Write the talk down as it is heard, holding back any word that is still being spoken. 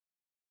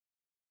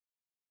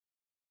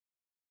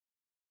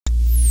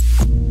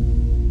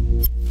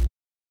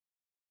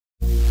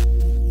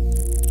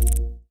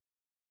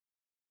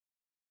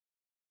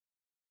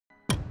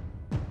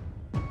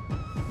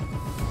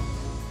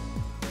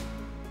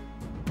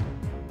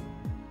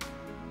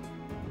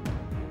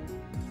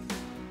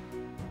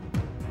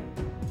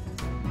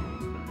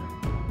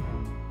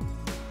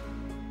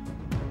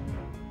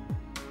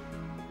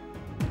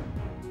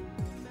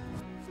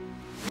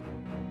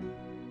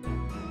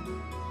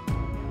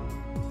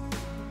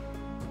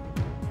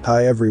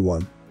Hi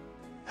everyone.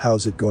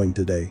 How's it going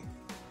today?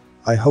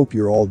 I hope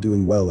you're all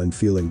doing well and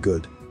feeling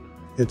good.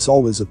 It's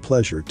always a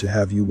pleasure to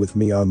have you with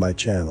me on my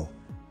channel.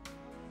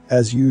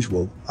 As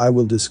usual, I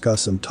will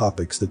discuss some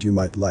topics that you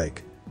might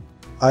like.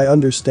 I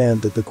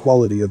understand that the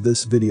quality of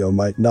this video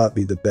might not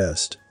be the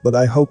best, but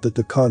I hope that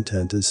the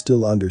content is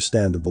still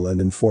understandable and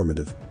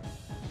informative.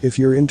 If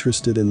you're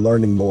interested in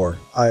learning more,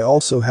 I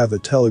also have a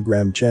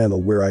Telegram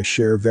channel where I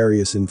share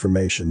various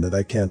information that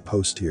I can't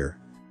post here.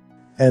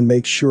 And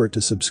make sure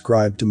to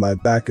subscribe to my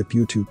backup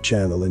YouTube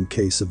channel in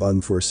case of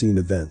unforeseen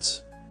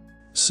events.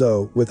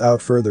 So,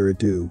 without further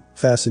ado,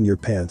 fasten your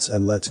pants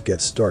and let's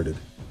get started.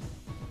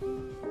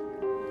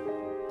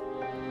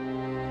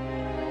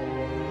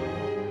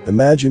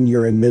 Imagine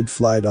you're in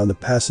mid-flight on a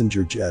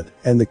passenger jet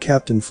and the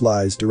captain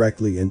flies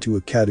directly into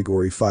a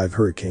Category 5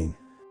 hurricane.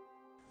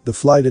 The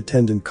flight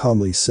attendant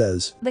calmly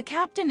says, "The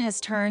captain has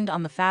turned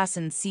on the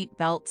fasten seat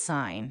belt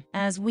sign,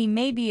 as we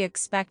may be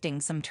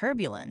expecting some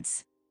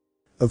turbulence."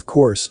 Of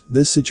course,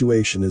 this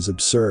situation is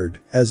absurd,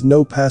 as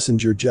no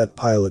passenger jet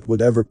pilot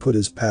would ever put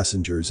his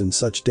passengers in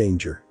such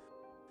danger.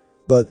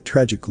 But,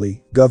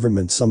 tragically,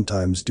 governments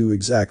sometimes do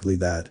exactly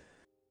that.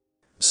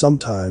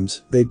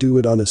 Sometimes, they do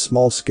it on a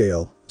small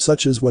scale,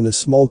 such as when a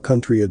small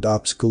country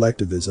adopts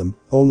collectivism,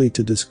 only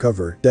to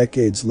discover,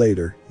 decades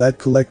later, that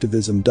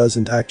collectivism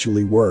doesn't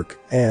actually work,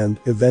 and,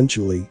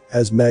 eventually,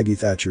 as Maggie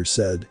Thatcher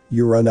said,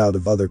 you run out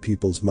of other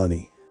people's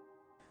money.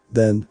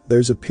 Then,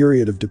 there's a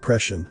period of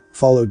depression,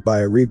 followed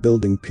by a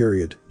rebuilding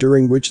period,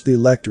 during which the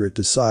electorate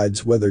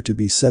decides whether to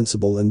be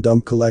sensible and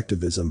dump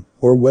collectivism,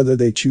 or whether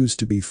they choose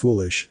to be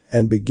foolish,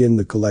 and begin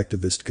the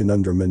collectivist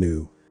conundrum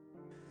anew.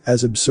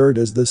 As absurd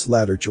as this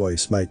latter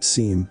choice might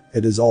seem,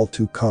 it is all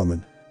too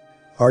common.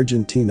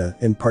 Argentina,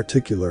 in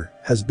particular,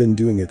 has been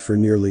doing it for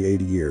nearly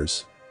 80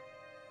 years.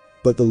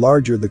 But the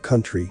larger the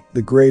country,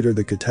 the greater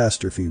the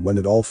catastrophe when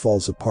it all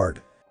falls apart.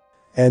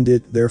 And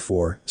it,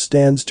 therefore,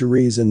 stands to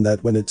reason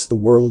that when it's the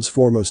world's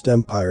foremost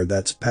empire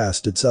that's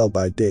past its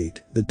sell-by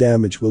date, the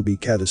damage will be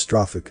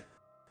catastrophic.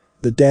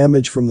 The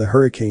damage from the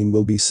hurricane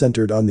will be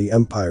centered on the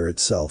empire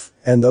itself,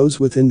 and those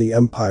within the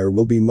empire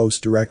will be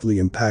most directly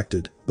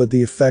impacted, but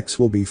the effects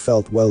will be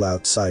felt well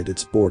outside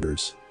its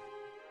borders.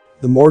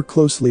 The more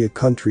closely a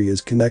country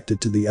is connected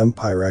to the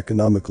empire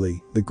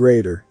economically, the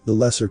greater, the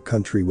lesser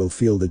country will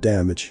feel the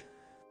damage.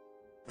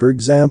 For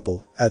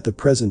example, at the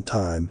present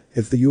time,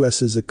 if the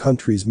US is a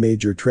country's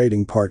major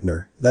trading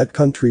partner, that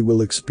country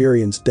will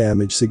experience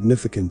damage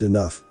significant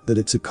enough that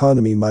its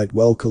economy might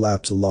well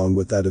collapse along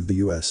with that of the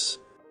US.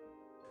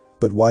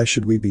 But why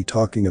should we be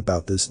talking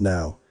about this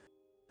now?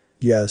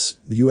 Yes,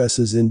 the US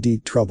is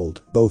indeed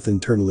troubled, both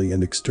internally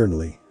and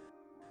externally.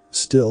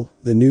 Still,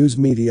 the news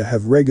media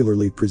have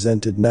regularly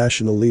presented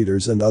national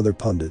leaders and other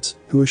pundits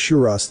who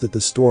assure us that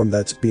the storm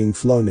that's being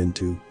flown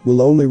into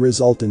will only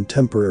result in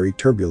temporary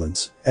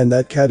turbulence, and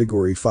that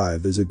Category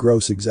 5 is a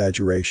gross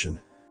exaggeration.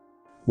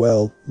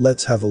 Well,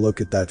 let's have a look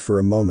at that for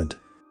a moment.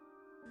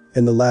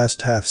 In the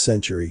last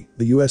half-century,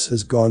 the US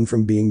has gone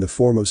from being the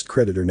foremost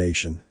creditor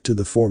nation to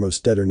the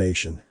foremost debtor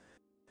nation.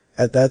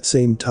 At that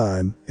same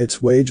time,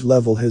 its wage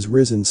level has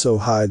risen so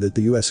high that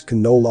the US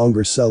can no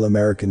longer sell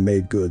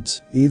American-made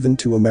goods, even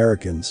to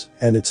Americans,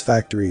 and its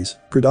factories,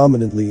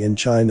 predominantly in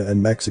China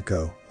and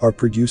Mexico, are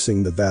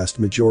producing the vast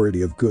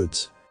majority of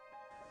goods.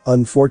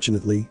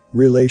 Unfortunately,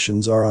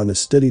 relations are on a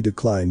steady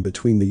decline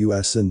between the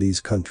US and these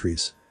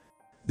countries.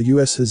 The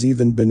US has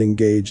even been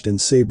engaged in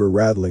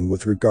saber-rattling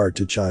with regard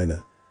to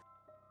China.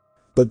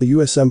 But the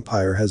US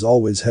empire has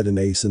always had an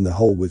ace in the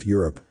hole with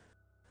Europe.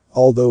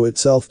 Although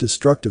it's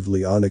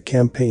self-destructively on a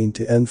campaign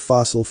to end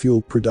fossil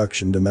fuel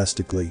production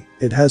domestically,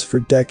 it has for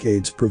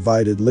decades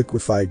provided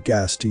liquefied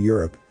gas to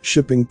Europe,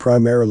 shipping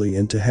primarily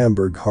into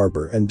Hamburg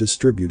harbor and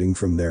distributing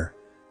from there.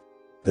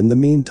 In the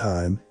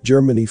meantime,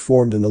 Germany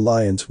formed an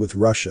alliance with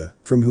Russia,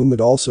 from whom it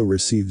also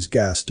receives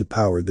gas to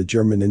power the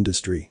German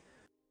industry.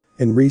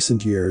 In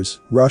recent years,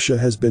 Russia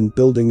has been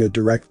building a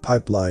direct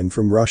pipeline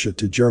from Russia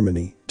to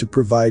Germany to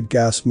provide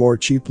gas more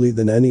cheaply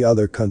than any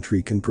other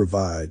country can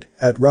provide,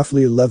 at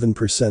roughly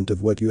 11%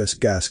 of what US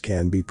gas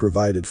can be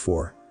provided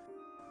for.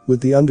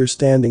 With the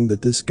understanding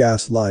that this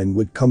gas line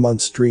would come on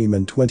stream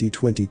in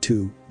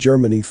 2022,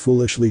 Germany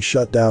foolishly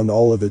shut down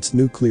all of its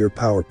nuclear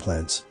power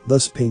plants,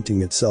 thus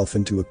painting itself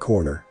into a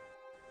corner.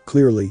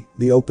 Clearly,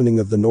 the opening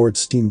of the Nord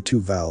Stream 2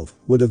 valve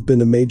would have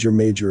been a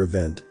major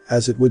event,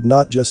 as it would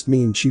not just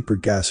mean cheaper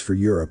gas for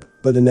Europe,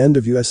 but an end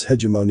of US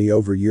hegemony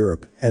over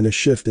Europe and a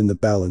shift in the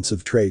balance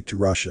of trade to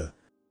Russia.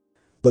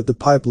 But the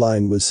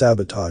pipeline was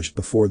sabotaged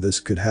before this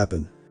could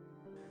happen.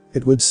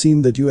 It would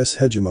seem that US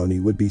hegemony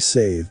would be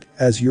saved,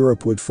 as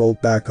Europe would fall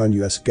back on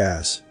US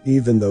gas,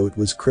 even though it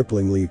was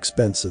cripplingly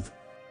expensive.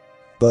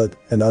 But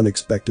an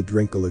unexpected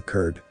wrinkle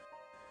occurred.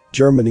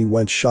 Germany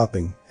went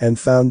shopping and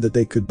found that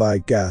they could buy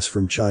gas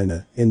from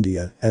China,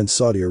 India, and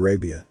Saudi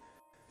Arabia.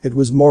 It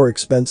was more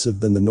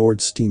expensive than the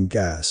Nord Stream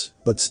gas,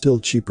 but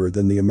still cheaper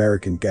than the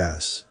American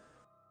gas.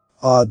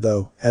 Odd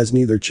though, as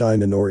neither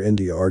China nor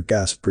India are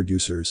gas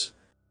producers.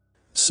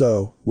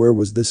 So, where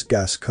was this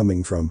gas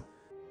coming from?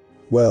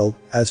 Well,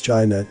 as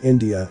China,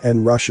 India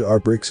and Russia are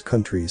BRICS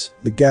countries,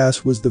 the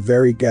gas was the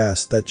very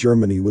gas that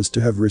Germany was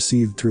to have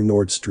received through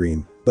Nord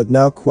Stream, but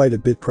now quite a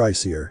bit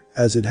pricier,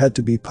 as it had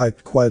to be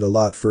piped quite a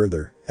lot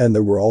further, and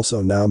there were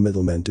also now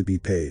middlemen to be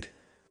paid.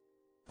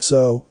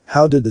 So,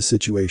 how did the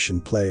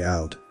situation play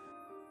out?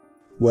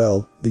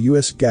 Well, the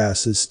US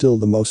gas is still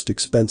the most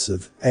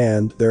expensive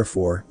and,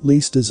 therefore,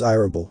 least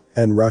desirable,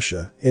 and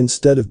Russia,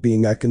 instead of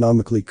being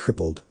economically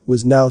crippled,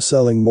 was now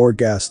selling more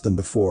gas than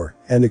before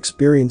and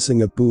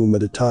experiencing a boom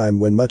at a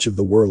time when much of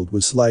the world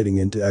was sliding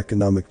into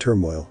economic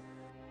turmoil.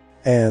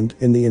 And,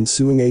 in the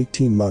ensuing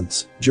 18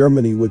 months,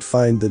 Germany would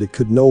find that it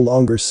could no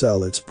longer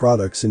sell its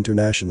products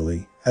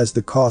internationally, as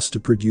the cost to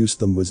produce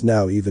them was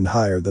now even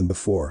higher than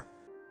before.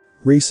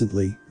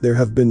 Recently, there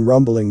have been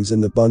rumblings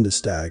in the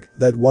Bundestag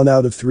that 1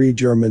 out of 3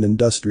 German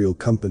industrial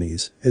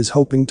companies is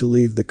hoping to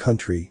leave the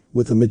country,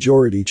 with the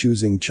majority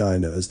choosing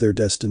China as their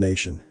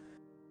destination.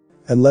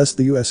 Unless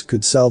the US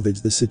could salvage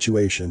the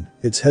situation,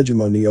 its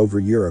hegemony over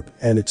Europe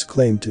and its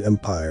claim to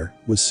empire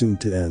was soon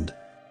to end.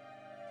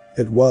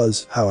 It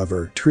was,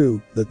 however,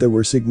 true that there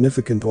were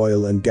significant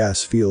oil and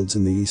gas fields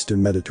in the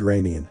eastern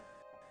Mediterranean.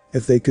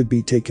 If they could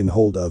be taken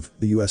hold of,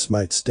 the US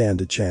might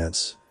stand a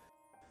chance.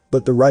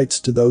 But the rights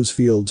to those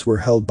fields were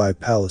held by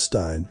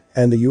Palestine,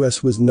 and the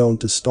US was known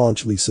to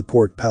staunchly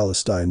support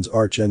Palestine's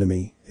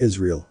archenemy,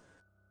 Israel.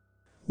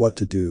 What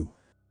to do?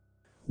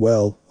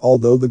 Well,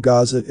 although the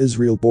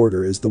Gaza-Israel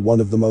border is the one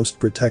of the most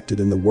protected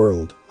in the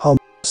world, Hamas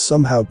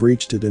somehow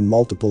breached it in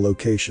multiple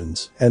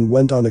locations and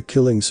went on a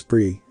killing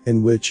spree,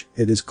 in which,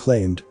 it is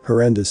claimed,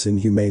 horrendous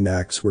inhumane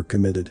acts were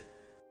committed.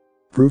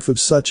 Proof of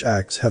such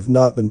acts have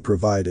not been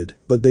provided,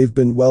 but they've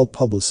been well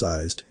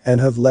publicized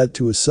and have led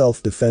to a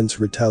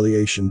self-defense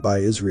retaliation by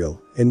Israel,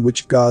 in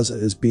which Gaza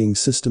is being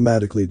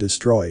systematically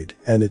destroyed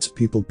and its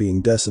people being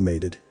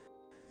decimated.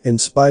 In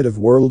spite of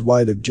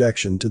worldwide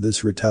objection to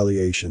this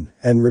retaliation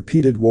and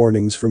repeated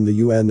warnings from the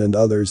UN and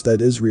others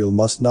that Israel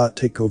must not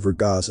take over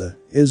Gaza,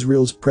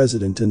 Israel's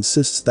president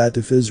insists that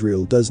if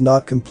Israel does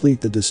not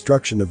complete the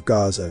destruction of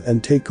Gaza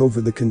and take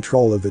over the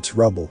control of its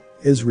rubble,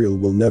 Israel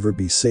will never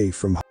be safe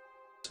from Hamas.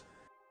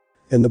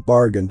 In the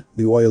bargain,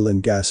 the oil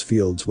and gas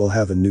fields will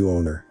have a new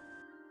owner.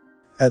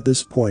 At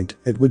this point,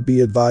 it would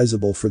be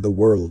advisable for the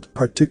world,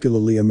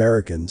 particularly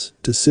Americans,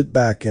 to sit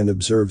back and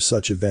observe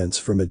such events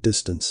from a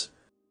distance.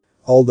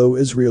 Although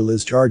Israel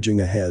is charging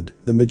ahead,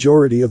 the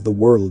majority of the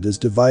world is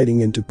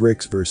dividing into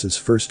BRICS versus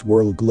First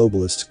World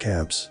globalists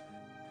camps.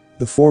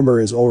 The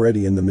former is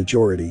already in the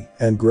majority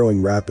and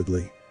growing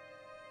rapidly.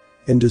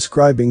 In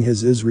describing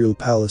his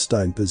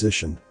Israel-Palestine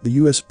position, the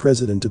US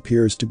president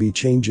appears to be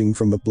changing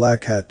from a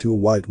black hat to a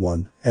white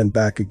one, and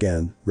back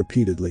again,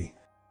 repeatedly.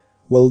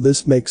 While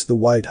this makes the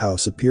White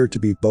House appear to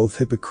be both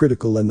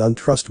hypocritical and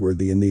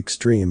untrustworthy in the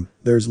extreme,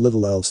 there's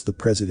little else the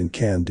president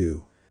can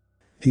do.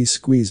 He's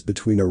squeezed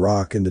between a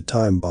rock and a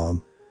time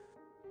bomb.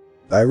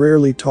 I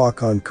rarely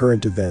talk on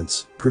current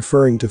events,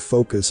 preferring to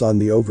focus on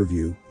the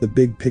overview, the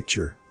big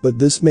picture. But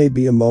this may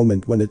be a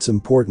moment when it's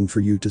important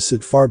for you to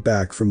sit far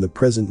back from the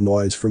present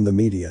noise from the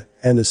media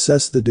and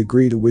assess the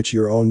degree to which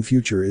your own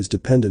future is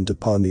dependent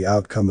upon the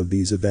outcome of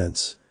these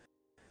events.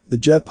 The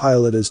jet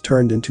pilot has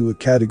turned into a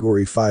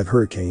Category 5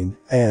 hurricane,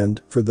 and,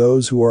 for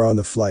those who are on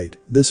the flight,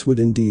 this would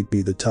indeed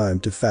be the time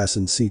to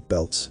fasten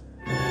seatbelts.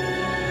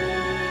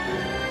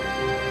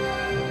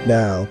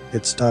 Now,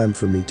 it's time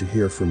for me to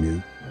hear from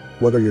you.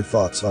 What are your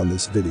thoughts on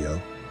this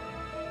video?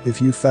 If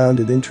you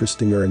found it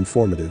interesting or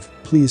informative,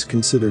 please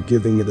consider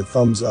giving it a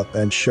thumbs up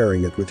and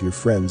sharing it with your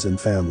friends and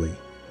family.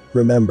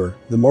 Remember,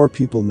 the more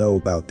people know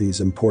about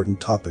these important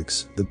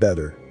topics, the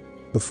better.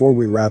 Before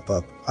we wrap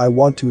up, I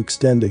want to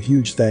extend a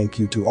huge thank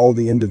you to all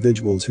the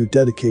individuals who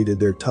dedicated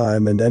their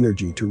time and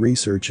energy to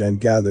research and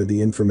gather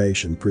the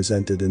information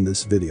presented in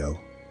this video.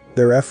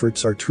 Their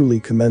efforts are truly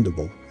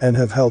commendable and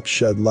have helped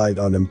shed light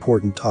on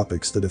important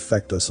topics that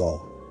affect us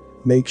all.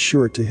 Make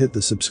sure to hit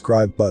the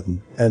subscribe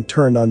button and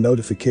turn on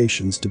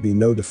notifications to be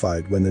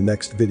notified when the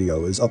next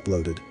video is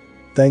uploaded.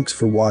 Thanks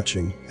for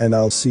watching, and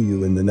I'll see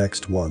you in the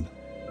next one.